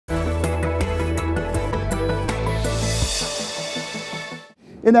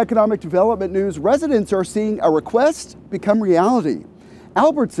In economic development news, residents are seeing a request become reality.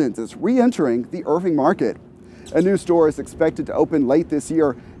 Albertson's is re-entering the Irving market. A new store is expected to open late this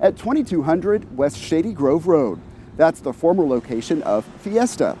year at 2200 West Shady Grove Road. That's the former location of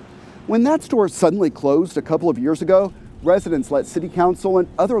Fiesta. When that store suddenly closed a couple of years ago, residents let City Council and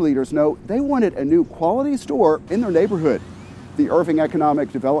other leaders know they wanted a new quality store in their neighborhood. The Irving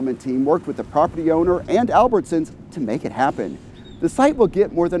Economic Development team worked with the property owner and Albertsons to make it happen. The site will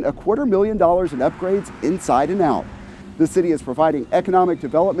get more than $250,000 in upgrades inside and out. The city is providing economic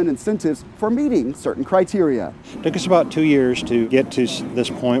development incentives for meeting certain criteria. It took us about 2 years to get to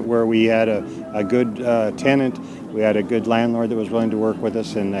this point where we had a good tenant, we had a good landlord that was willing to work with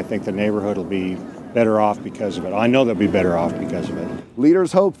us, and I think the neighborhood will be better off because of it. I know they'll be better off because of it.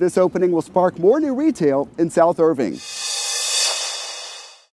 Leaders hope this opening will spark more new retail in South Irving.